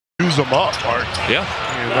use them up, Art. Yeah.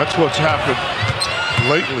 And that's what's happened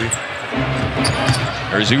lately.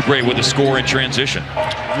 There's Oubre with a score in transition.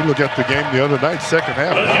 You look at the game the other night, second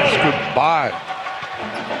half, they just couldn't buy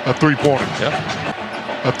a three-pointer.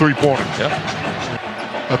 Yeah. A three-pointer.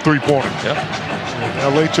 Yeah. A three-pointer. Yeah.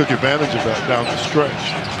 And LA took advantage of that down the stretch.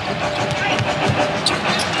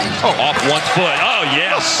 Oh, off 1 foot. Oh,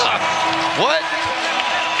 yes. What?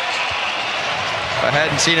 If I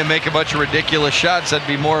hadn't seen him make a bunch of ridiculous shots, I'd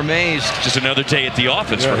be more amazed. Just another day at the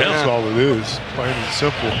office for him. That's all it is, plain and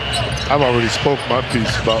simple. I've already spoke my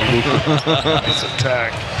piece about Luka. His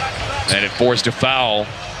attack. And it forced a foul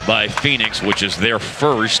by Phoenix, which is their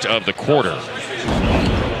first of the quarter.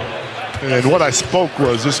 And what I spoke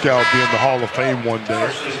was this guy will be in the Hall of Fame one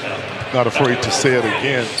day. Not afraid to say it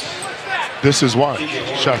again. This is why.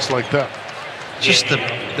 Shots like that. Just the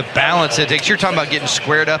balance it takes. You're talking about getting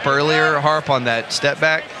squared up earlier, Harp, on that step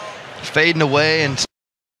back, fading away and